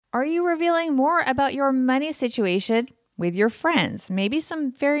Are you revealing more about your money situation with your friends, maybe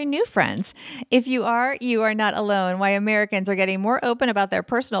some very new friends? If you are not alone. Why Americans are getting more open about their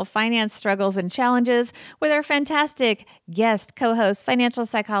personal finance struggles and challenges with our fantastic guest co-host, financial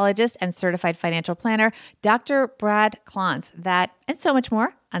psychologist, and certified financial planner, Dr. Brad Klontz. That and so much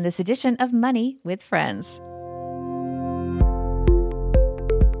more on this edition of Money with Friends.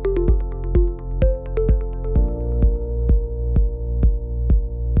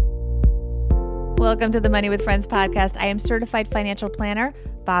 Welcome to the Money with Friends podcast. I am certified financial planner,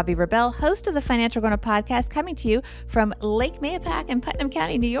 Bobbi Rebell, host of the Financial Grown Up podcast, coming to you from Lake Mahopac in Putnam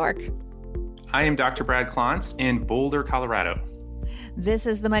County, New York. I am Dr. Brad Klontz in Boulder, Colorado. This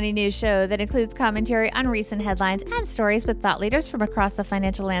is the Money News Show that includes commentary on recent headlines and stories with thought leaders from across the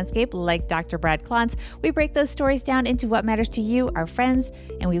financial landscape, like Dr. Brad Klontz. We break those stories down into what matters to you, our friends,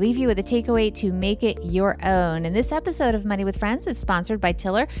 and we leave you with a takeaway to make it your own. And this episode of Money with Friends is sponsored by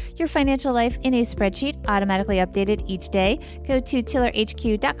Tiller, your financial life in a spreadsheet, automatically updated each day. Go to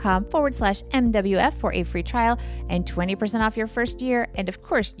tillerhq.com/MWF for a free trial and 20% off your first year. And of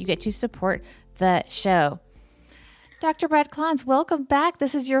course, you get to support the show. Dr. Brad Klontz, welcome back.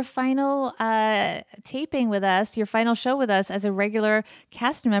 This is your final taping with us, your final show with us as a regular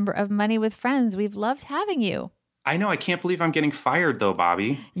cast member of Money with Friends. We've loved having you. I know. I can't believe I'm getting fired, though,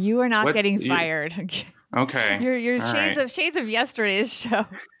 Bobbi. You are not getting fired. Okay. You're shades of yesterday's show.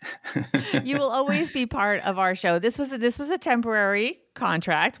 You will always be part of our show. This was a temporary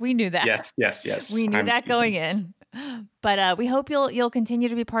contract. We knew that. Yes. We knew that going in. But we hope you'll continue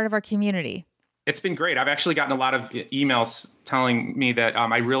to be part of our community. It's been great. I've actually gotten a lot of emails telling me that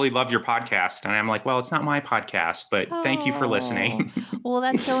I really love your podcast. And I'm like, well, it's not my podcast, but thank you for listening. Well,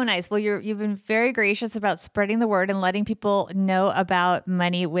 that's so nice. Well, you've been very gracious about spreading the word and letting people know about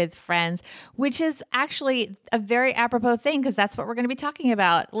Money with Friends, which is actually a very apropos thing because that's what we're going to be talking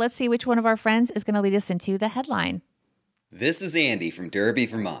about. Let's see which one of our friends is going to lead us into the headline. This is Andy from Derby,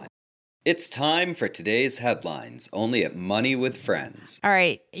 Vermont. It's time for today's headlines, only at Money with Friends. All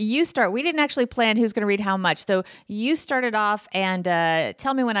right, you start. We didn't actually plan who's going to read how much, so you started off and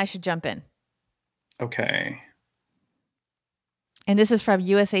tell me when I should jump in. Okay. And this is from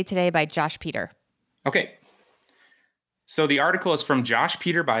USA Today by Josh Peter. Okay. So the article is from Josh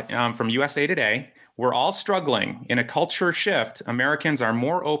Peter from USA Today. We're all struggling. In a culture shift, Americans are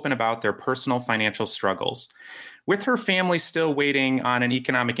more open about their personal financial struggles. With her family still waiting on an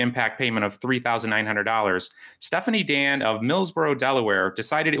economic impact payment of $3,900, Stephanie Dan of Millsboro, Delaware,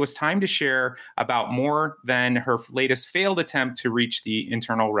 decided it was time to share about more than her latest failed attempt to reach the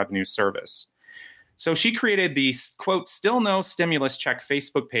Internal Revenue Service. So she created the, quote, Still No Stimulus Check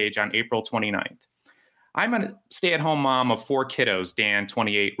Facebook page on April 29th. I'm a stay-at-home mom of 4 kiddos, Dan,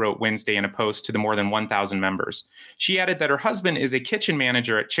 28, wrote Wednesday in a post to the more than 1,000 members. She added that her husband is a kitchen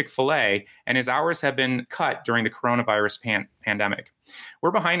manager at Chick-fil-A, and his hours have been cut during the coronavirus pandemic.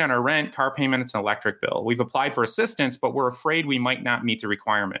 We're behind on our rent, car payments, and electric bill. We've applied for assistance, but we're afraid we might not meet the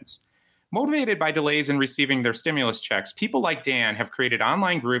requirements. Motivated by delays in receiving their stimulus checks, people like Dan have created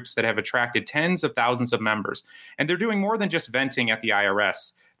online groups that have attracted tens of thousands of members, and they're doing more than just venting at the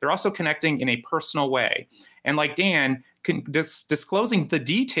IRS. They're also connecting in a personal way. And like Dan, disclosing the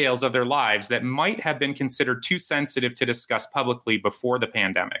details of their lives that might have been considered too sensitive to discuss publicly before the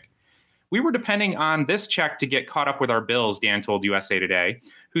pandemic. We were depending on this check to get caught up with our bills, Dan told USA Today,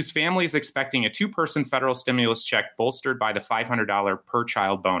 whose family is expecting a 2-person federal stimulus check bolstered by the $500 per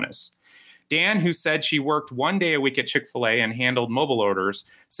child bonus. Dan, who said she worked 1 day a week at Chick-fil-A and handled mobile orders,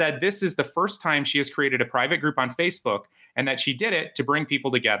 said this is the first time she has created a private group on Facebook and that she did it to bring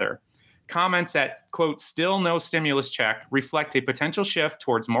people together. Comments at, quote, Still No Stimulus Check reflect a potential shift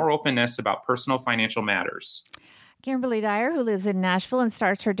towards more openness about personal financial matters. Kimberly Dyer, who lives in Nashville and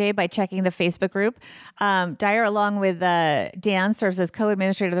starts her day by checking the Facebook group. Dyer, along with Dan, serves as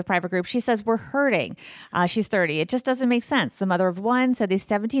co-administrator of the private group. She says, we're hurting. She's 30. It just doesn't make sense. The mother of one said these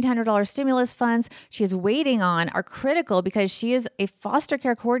 $1,700 stimulus funds she is waiting on are critical because she is a foster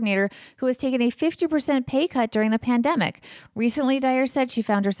care coordinator who has taken a 50% pay cut during the pandemic. Recently, Dyer said she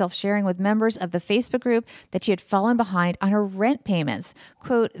found herself sharing with members of the Facebook group that she had fallen behind on her rent payments.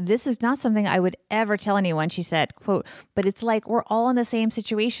 Quote, this is not something I would ever tell anyone, she said. Quote, but it's like we're all in the same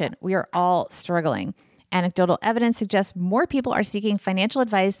situation. We are all struggling. Anecdotal evidence suggests more people are seeking financial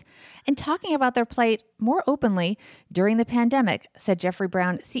advice and talking about their plight more openly during the pandemic, said Jeffrey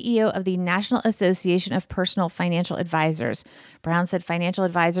Brown, CEO of the National Association of Personal Financial Advisors. Brown said financial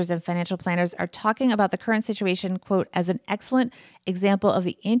advisors and financial planners are talking about the current situation, quote, as an excellent example of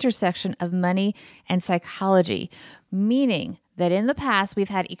the intersection of money and psychology, meaning that in the past we've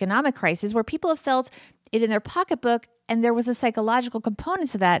had economic crises where people have felt it in their pocketbook and there was a psychological component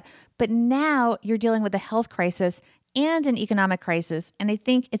to that. But now you're dealing with a health crisis and an economic crisis. And I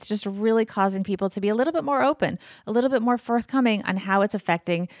think it's just really causing people to be a little bit more open, a little bit more forthcoming on how it's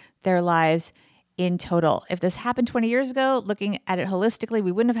affecting their lives in total. If this happened 20 years ago, looking at it holistically,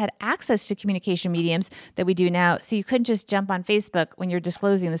 we wouldn't have had access to communication mediums that we do now. So you couldn't just jump on Facebook when you're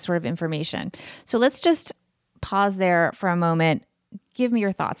disclosing this sort of information. So let's just pause there for a moment. Give me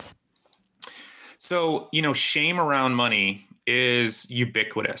your thoughts. So, shame around money is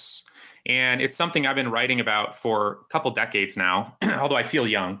ubiquitous. And it's something I've been writing about for a couple decades now, although I feel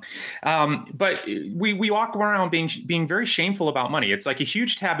young. But we walk around being very shameful about money. It's like a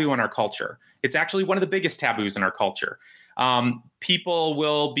huge taboo in our culture. It's actually one of the biggest taboos in our culture. People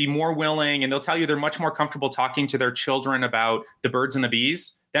will be more willing, and they'll tell you they're much more comfortable talking to their children about the birds and the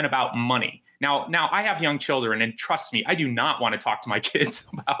bees than about money. Now I have young children, and trust me, I do not want to talk to my kids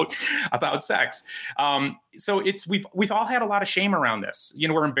about sex. So we've all had a lot of shame around this.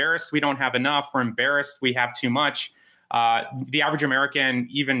 We're embarrassed we don't have enough. We're embarrassed we have too much. The average American,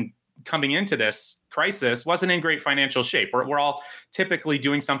 even coming into this crisis, wasn't in great financial shape. We're all typically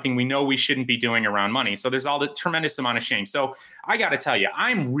doing something we know we shouldn't be doing around money. So there's all the tremendous amount of shame. So I got to tell you,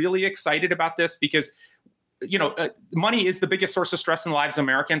 I'm really excited about this because money is the biggest source of stress in the lives of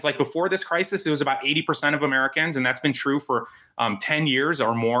Americans. Like before this crisis, it was about 80% of Americans, and that's been true for 10 years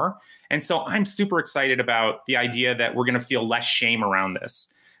or more. And so I'm super excited about the idea that we're going to feel less shame around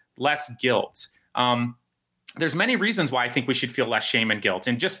this, less guilt. There's many reasons why I think we should feel less shame and guilt.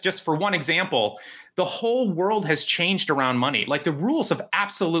 And just for one example, the whole world has changed around money. Like the rules have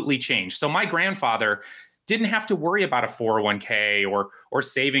absolutely changed. So my grandfather didn't have to worry about a 401k or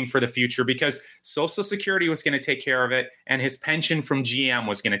saving for the future because Social Security was going to take care of it and his pension from GM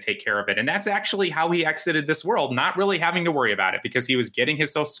was going to take care of it. And that's actually how he exited this world, not really having to worry about it because he was getting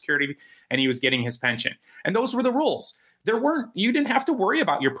his Social Security and he was getting his pension. And those were the rules. You didn't have to worry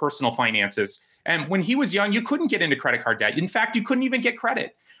about your personal finances. And when he was young, you couldn't get into credit card debt. In fact, you couldn't even get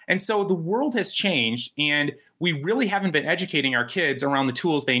credit. And so the world has changed and we really haven't been educating our kids around the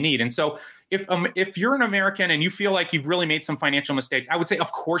tools they need. And so if you're an American and you feel like you've really made some financial mistakes, I would say,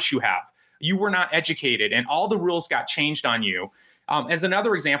 of course you have. You were not educated and all the rules got changed on you. As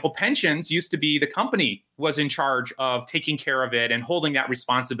another example, pensions used to be the company was in charge of taking care of it and holding that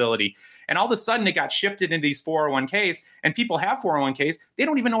responsibility. And all of a sudden it got shifted into these 401ks and people have 401ks. They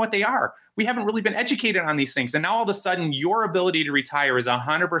don't even know what they are. We haven't really been educated on these things. And now all of a sudden your ability to retire is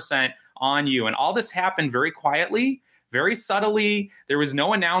 100% on you. And all this happened very quietly, very subtly. There was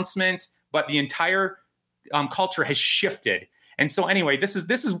no announcement, but the entire culture has shifted. And so anyway, this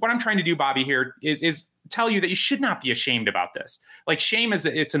is what I'm trying to do, Bobby, here is tell you that you should not be ashamed about this. Like shame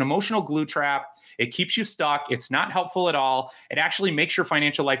it's an emotional glue trap. It keeps you stuck. It's not helpful at all. It actually makes your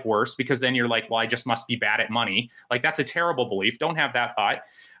financial life worse because then you're like, well, I just must be bad at money. Like that's a terrible belief. Don't have that thought.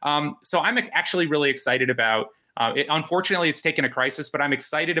 So I'm actually really excited about it. Unfortunately, it's taken a crisis, but I'm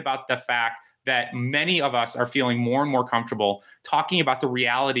excited about the fact that many of us are feeling more and more comfortable talking about the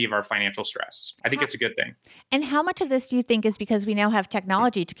reality of our financial stress. I think it's a good thing. And how much of this do you think is because we now have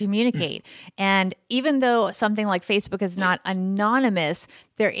technology to communicate? And even though something like Facebook is not anonymous,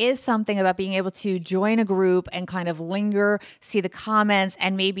 there is something about being able to join a group and kind of linger, see the comments,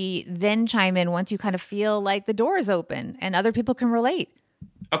 and maybe then chime in once you kind of feel like the door is open and other people can relate.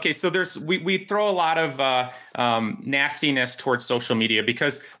 Okay, so we throw a lot of nastiness towards social media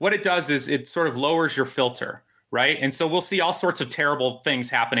because what it does is it sort of lowers your filter, right? And so we'll see all sorts of terrible things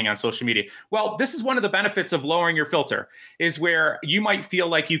happening on social media. Well, this is one of the benefits of lowering your filter is where you might feel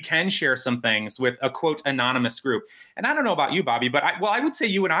like you can share some things with a quote anonymous group. And I don't know about you, Bobby, but I would say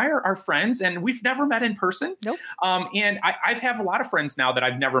you and I are friends and we've never met in person. Nope. And I have a lot of friends now that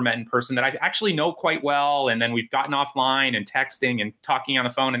I've never met in person that I actually know quite well. And then we've gotten offline and texting and talking on the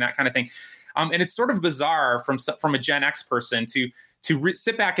phone and that kind of thing. And it's sort of bizarre from a Gen X person to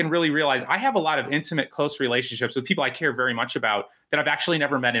sit back and really realize I have a lot of intimate, close relationships with people I care very much about that I've actually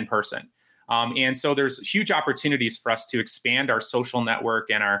never met in person. And so there's huge opportunities for us to expand our social network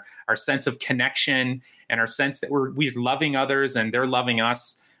and our sense of connection and our sense that we're loving others and they're loving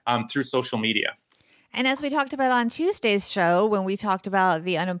us through social media. And as we talked about on Tuesday's show, when we talked about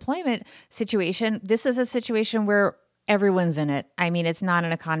the unemployment situation, this is a situation where everyone's in it. I mean, it's not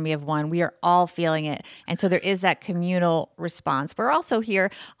an economy of one. We are all feeling it. And so there is that communal response. We're also here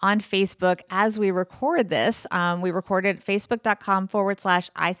on Facebook as we record this. We recorded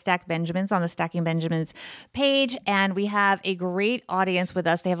facebook.com/iStackBenjamins on the Stacking Benjamins page. And we have a great audience with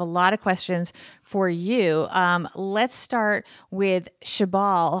us. They have a lot of questions for you. Let's start with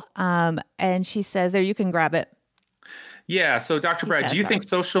Shabal. And she says, there, you can grab it. Yeah. So, Dr. He Brad, do says you so. think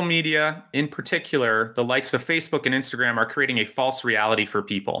social media, in particular, the likes of Facebook and Instagram, are creating a false reality for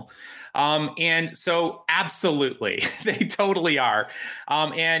people? And so, absolutely, they totally are.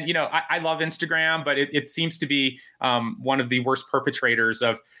 And I love Instagram, but it seems to be one of the worst perpetrators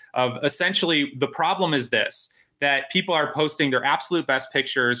of essentially the problem is this. That people are posting their absolute best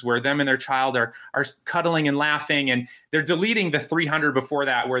pictures where them and their child are cuddling and laughing, and they're deleting the 300 before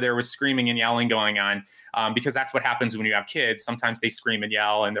that where there was screaming and yelling going on, because that's what happens when you have kids. Sometimes they scream and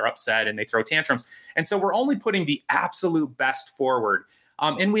yell and they're upset and they throw tantrums. And so we're only putting the absolute best forward.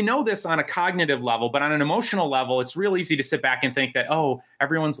 And we know this on a cognitive level, but on an emotional level, it's real easy to sit back and think that, oh,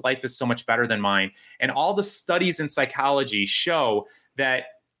 everyone's life is so much better than mine. And all the studies in psychology show that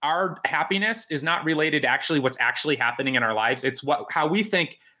our happiness is not related to actually what's actually happening in our lives. It's how we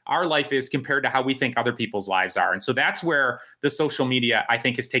think our life is compared to how we think other people's lives are. And so that's where the social media, I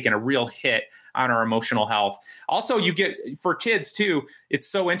think, has taken a real hit on our emotional health. Also, you get, for kids too, it's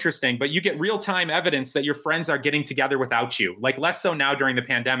so interesting, but you get real-time evidence that your friends are getting together without you. Like less so now during the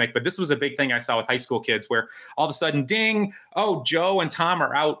pandemic, but this was a big thing I saw with high school kids where all of a sudden, ding, oh, Joe and Tom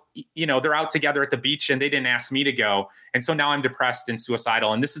are out, they're out together at the beach and they didn't ask me to go. And so now I'm depressed and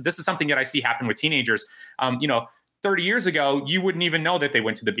suicidal. And this is something that I see happen with teenagers. 30 years ago, you wouldn't even know that they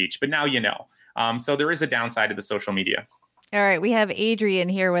went to the beach, but now you know. So there is a downside to the social media. All right. We have Adrian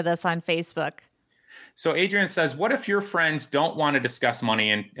here with us on Facebook. So Adrian says, what if your friends don't want to discuss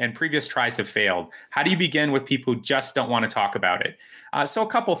money and previous tries have failed? How do you begin with people who just don't want to talk about it? So a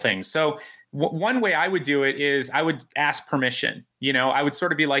couple things. So one way I would do it is I would ask permission. I would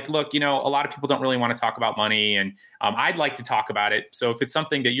sort of be like, look, a lot of people don't really want to talk about money, and I'd like to talk about it. So if it's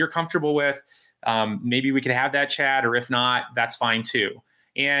something that you're comfortable with, maybe we could have that chat, or if not, that's fine too.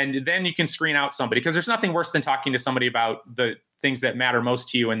 And then you can screen out somebody, because there's nothing worse than talking to somebody about the things that matter most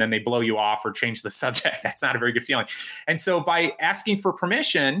to you and then they blow you off or change the subject. That's not a very good feeling. And so by asking for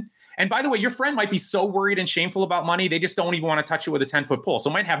permission, and by the way, your friend might be so worried and shameful about money, they just don't even want to touch it with a 10-foot pole. So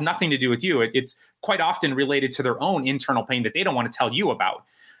it might have nothing to do with you. It's quite often related to their own internal pain that they don't want to tell you about.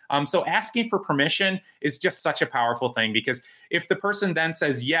 So asking for permission is just such a powerful thing, because if the person then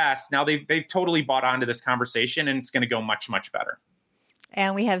says yes, now they've totally bought onto this conversation, and it's going to go much, much better.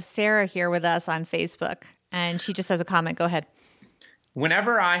 And we have Sarah here with us on Facebook, and she just has a comment. Go ahead.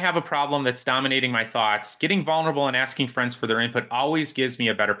 Whenever I have a problem that's dominating my thoughts, getting vulnerable and asking friends for their input always gives me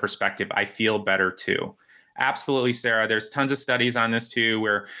a better perspective. I feel better too. Absolutely, Sarah. There's tons of studies on this too,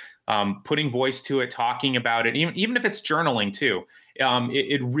 where putting voice to it, talking about it, even if it's journaling too,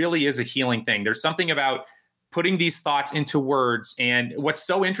 it really is a healing thing. There's something about putting these thoughts into words. And what's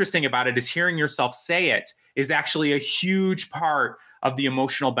so interesting about it is hearing yourself say it is actually a huge part of the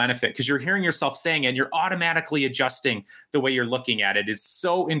emotional benefit, because you're hearing yourself saying it and you're automatically adjusting the way you're looking at it. Is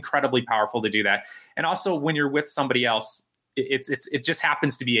so incredibly powerful to do that. And also when you're with somebody else, it just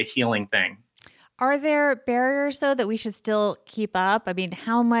happens to be a healing thing. Are there barriers, though, that we should still keep up? I mean,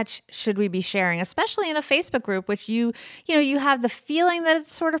 how much should we be sharing, especially in a Facebook group, which you have the feeling that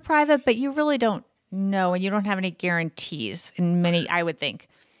it's sort of private, but you really don't know, and you don't have any guarantees in many, I would think.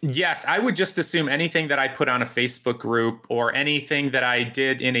 Yes, I would just assume anything that I put on a Facebook group or anything that I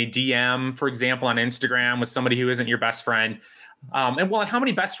did in a DM, for example, on Instagram with somebody who isn't your best friend. And how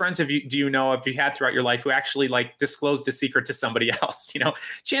many best friends do you know if you had throughout your life who actually disclosed a secret to somebody else?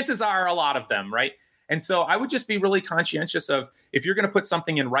 Chances are a lot of them, right? And so I would just be really conscientious of, if you're going to put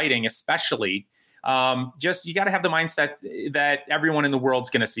something in writing, especially, you got to have the mindset that everyone in the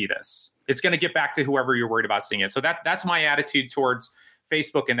world's going to see this. It's going to get back to whoever you're worried about seeing it. So that's my attitude towards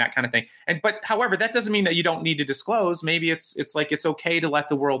Facebook and that kind of thing. But however, that doesn't mean that you don't need to disclose. Maybe it's okay to let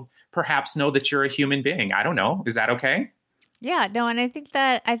the world perhaps know that you're a human being. I don't know. Is that okay? Yeah, no, and I think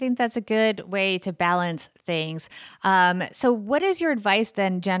that's a good way to balance things. So what is your advice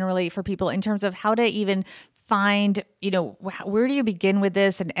then generally for people in terms of how to even find, where do you begin with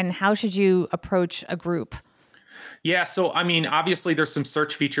this, and how should you approach a group? Yeah. So, obviously there's some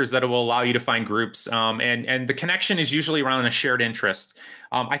search features that will allow you to find groups. And the connection is usually around a shared interest.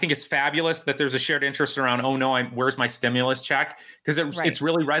 I think it's fabulous that there's a shared interest around, oh no, where's my stimulus check? Because it's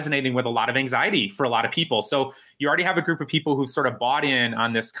really resonating with a lot of anxiety for a lot of people. So you already have a group of people who've sort of bought in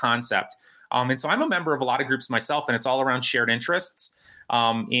on this concept. And so I'm a member of a lot of groups myself, and it's all around shared interests.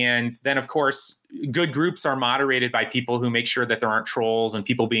 And then, of course, good groups are moderated by people who make sure that there aren't trolls and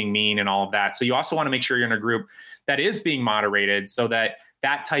people being mean and all of that. So you also want to make sure you're in a group that is being moderated so that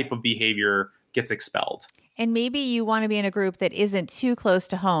type of behavior gets expelled. And maybe you want to be in a group that isn't too close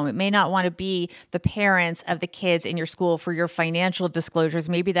to home. It may not want to be the parents of the kids in your school for your financial disclosures.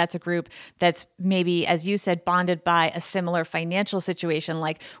 Maybe that's a group that's maybe, as you said, bonded by a similar financial situation.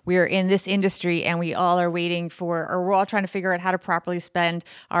 Like we're in this industry and we all are waiting for, or we're all trying to figure out how to properly spend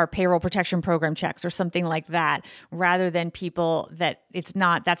our payroll protection program checks or something like that, rather than people that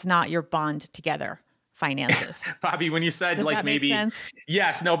that's not your bond together. Finances. Bobby, when you said Does like that make maybe, sense?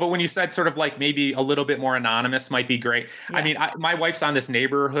 yes, no, but when you said sort of like maybe a little bit more anonymous might be great. Yeah. I mean, my wife's on this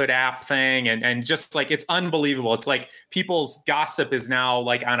neighborhood app thing and just like, it's unbelievable. It's like people's gossip is now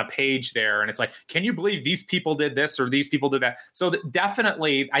like on a page there. And it's like, can you believe these people did this or these people did that? So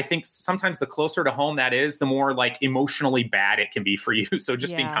definitely, I think sometimes the closer to home that is, the more like emotionally bad it can be for you. So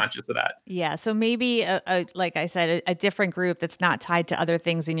just being conscious of that. Yeah. So maybe, like I said, a different group that's not tied to other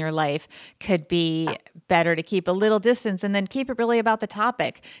things in your life could be better to keep a little distance, and then keep it really about the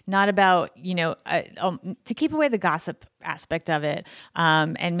topic, not about, to keep away the gossip aspect of it,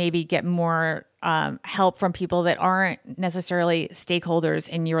 and maybe get more help from people that aren't necessarily stakeholders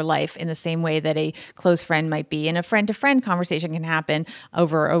in your life in the same way that a close friend might be. And a friend-to-friend conversation can happen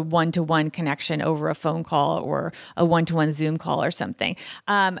over a one-to-one connection, over a phone call or a one-to-one Zoom call or something.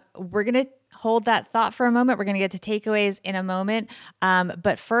 We're going to hold that thought for a moment. We're going to get to takeaways in a moment.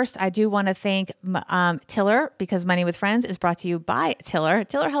 But first, I do want to thank Tiller, because Money with Friends is brought to you by Tiller.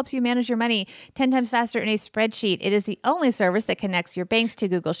 Tiller helps you manage your money 10 times faster in a spreadsheet. It is the only service that connects your banks to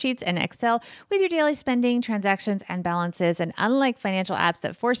Google Sheets and Excel with your daily spending, transactions, and balances. And unlike financial apps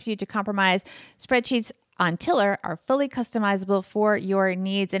that force you to compromise, spreadsheets on Tiller are fully customizable for your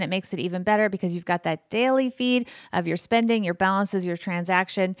needs. And it makes it even better because you've got that daily feed of your spending, your balances, your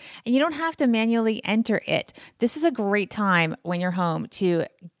transaction, and you don't have to manually enter it. This is a great time when you're home to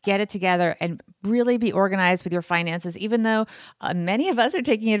get it together and really be organized with your finances, even though many of us are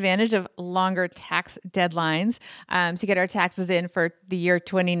taking advantage of longer tax deadlines to get our taxes in for the year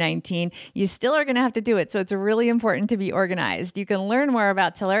 2019. You still are going to have to do it. So it's really important to be organized. You can learn more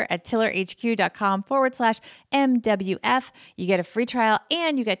about Tiller at tillerhq.com/MWF. You get a free trial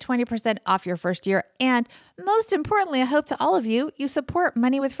and you get 20% off your first year. And most importantly, I hope to all of you, you support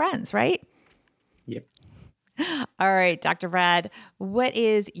Money with Friends, right? Yep. All right, Dr. Brad, what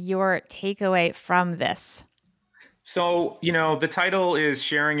is your takeaway from this? So, the title is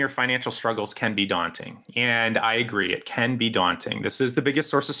Sharing Your Financial Struggles Can Be Daunting. And I agree, it can be daunting. This is the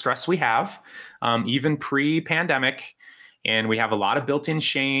biggest source of stress we have, even pre-pandemic. And we have a lot of built-in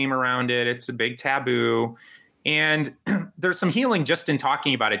shame around it. It's a big taboo. And there's some healing just in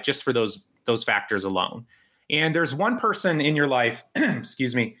talking about it, just for those factors alone. And there's one person in your life,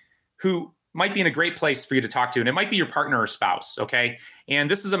 excuse me, who might be in a great place for you to talk to. And it might be your partner or spouse, okay? And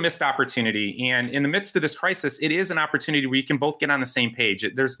this is a missed opportunity. And in the midst of this crisis, it is an opportunity where you can both get on the same page.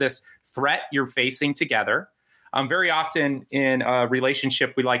 There's this threat you're facing together. Very often in a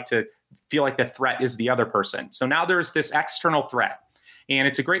relationship, we like to feel like the threat is the other person. So now there's this external threat. And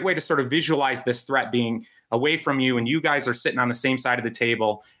it's a great way to sort of visualize this threat being away from you, and you guys are sitting on the same side of the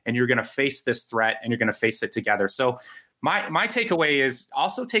table, and you're going to face this threat, and you're going to face it together. So my takeaway is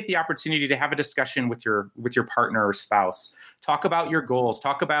also take the opportunity to have a discussion with your partner or spouse. Talk about your goals.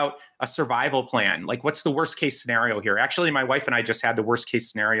 Talk about a survival plan. Like, what's the worst case scenario here? Actually, my wife and I just had the worst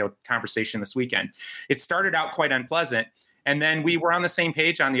case scenario conversation this weekend. It started out quite unpleasant, and then we were on the same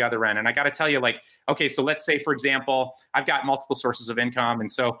page on the other end. And I got to tell you, like, okay, so let's say, for example, I've got multiple sources of income.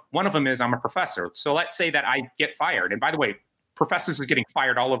 And so one of them is I'm a professor. So let's say that I get fired. And by the way, professors are getting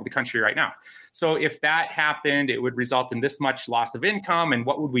fired all over the country right now. So if that happened, it would result in this much loss of income. And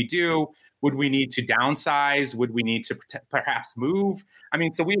what would we do? Would we need to downsize? Would we need to perhaps move? I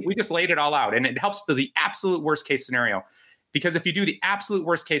mean, so we just laid it all out. And it helps to the absolute worst case scenario. Because if you do the absolute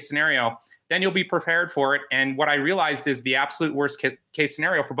worst case scenario, then you'll be prepared for it. And what I realized is the absolute worst case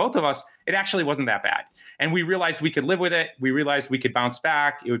scenario for both of us, it actually wasn't that bad. And we realized we could live with it. We realized we could bounce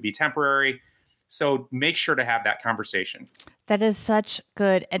back. It would be temporary. So make sure to have that conversation. That is such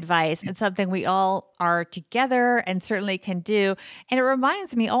good advice, and something we all are together and certainly can do. And it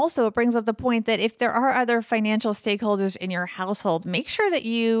reminds me also, it brings up the point that if there are other financial stakeholders in your household, make sure that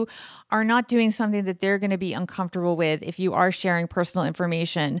you are not doing something that they're going to be uncomfortable with if you are sharing personal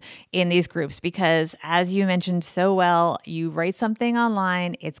information in these groups. Because as you mentioned so well, you write something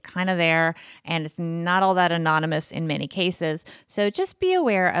online, it's kind of there, and it's not all that anonymous in many cases. So just be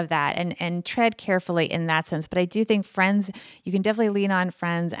aware of that and tread carefully in that sense. But I do think friends, you can definitely lean on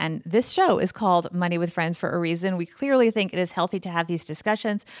friends. And this show is called Money with Friends for a reason. We clearly think it is healthy to have these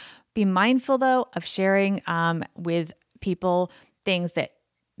discussions. Be mindful, though, of sharing with people things that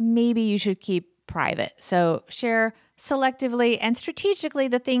maybe you should keep private. So share selectively and strategically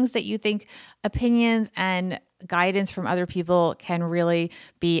the things that you think opinions and guidance from other people can really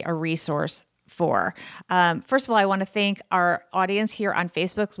be a resource for. First of all, I want to thank our audience here on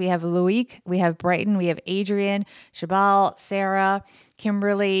Facebook. We have Loic, we have Brighton, we have Adrian, Shabal, Sarah,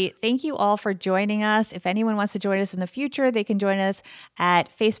 Kimberly. Thank you all for joining us. If anyone wants to join us in the future, they can join us at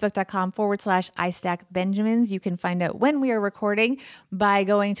facebook.com/iStackBenjamins. You can find out when we are recording by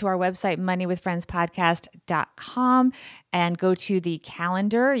going to our website, moneywithfriendspodcast.com, and go to the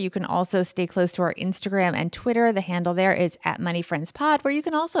calendar. You can also stay close to our Instagram and Twitter. The handle there is @MoneyFriendsPod, where you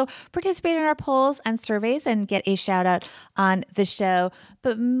can also participate in our polls and surveys and get a shout out on the show.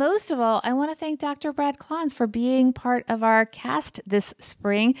 But most of all, I want to thank Dr. Brad Klontz for being part of our cast this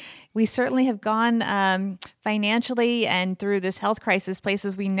spring. We certainly have gone financially and through this health crisis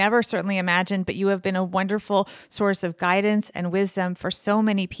places we never certainly imagined, but you have been a wonderful source of guidance and wisdom for so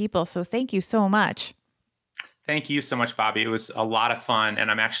many people. So thank you so much. Thank you so much, Bobbi. It was a lot of fun, and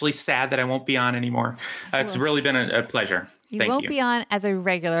I'm actually sad that I won't be on anymore. It's really been a pleasure. You won't be on as a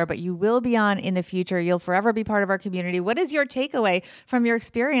regular, but you will be on in the future. You'll forever be part of our community. What is your takeaway from your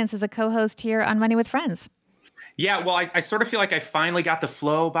experience as a co-host here on Money with Friends? Yeah, well, I sort of feel like I finally got the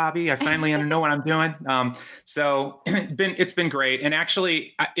flow, Bobbi. I finally know what I'm doing. So it's been great. And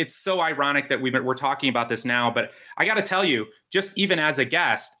actually, it's so ironic that we're talking about this now. But I got to tell you, just even as a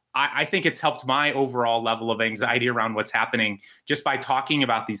guest, I think it's helped my overall level of anxiety around what's happening just by talking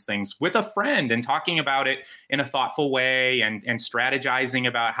about these things with a friend and talking about it in a thoughtful way and strategizing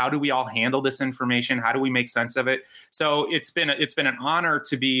about how do we all handle this information? How do we make sense of it? So it's been an honor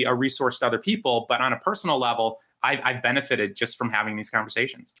to be a resource to other people, but on a personal level, I've benefited just from having these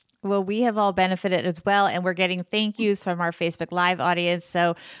conversations. Well, we have all benefited as well, and we're getting thank yous from our Facebook Live audience.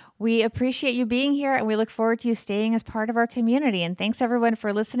 So we appreciate you being here, and we look forward to you staying as part of our community. And thanks, everyone,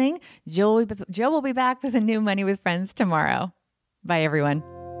 for listening. Joe will be back with a new Money with Friends tomorrow. Bye, everyone.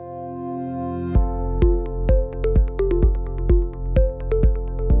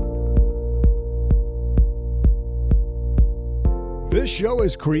 This show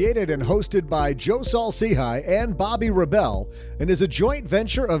is created and hosted by Joe Saul-Sehy and Bobbi Rebell and is a joint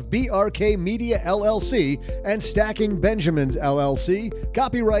venture of BRK Media LLC and Stacking Benjamins LLC,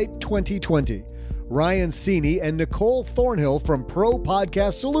 copyright 2020. Ryan Seeney and Nicole Thornhill from Pro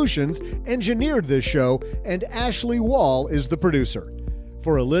Podcast Solutions engineered this show, and Ashley Wall is the producer.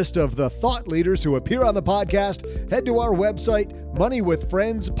 For a list of the thought leaders who appear on the podcast, head to our website,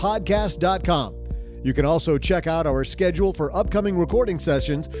 moneywithfriendspodcast.com. You can also check out our schedule for upcoming recording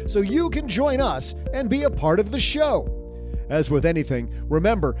sessions so you can join us and be a part of the show. As with anything,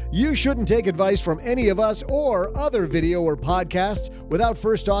 remember, you shouldn't take advice from any of us or other video or podcasts without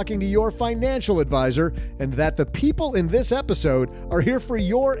first talking to your financial advisor, and that the people in this episode are here for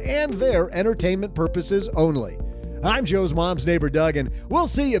your and their entertainment purposes only. I'm Joe's mom's neighbor, Doug, and we'll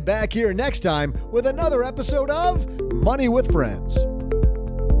see you back here next time with another episode of Money with Friends.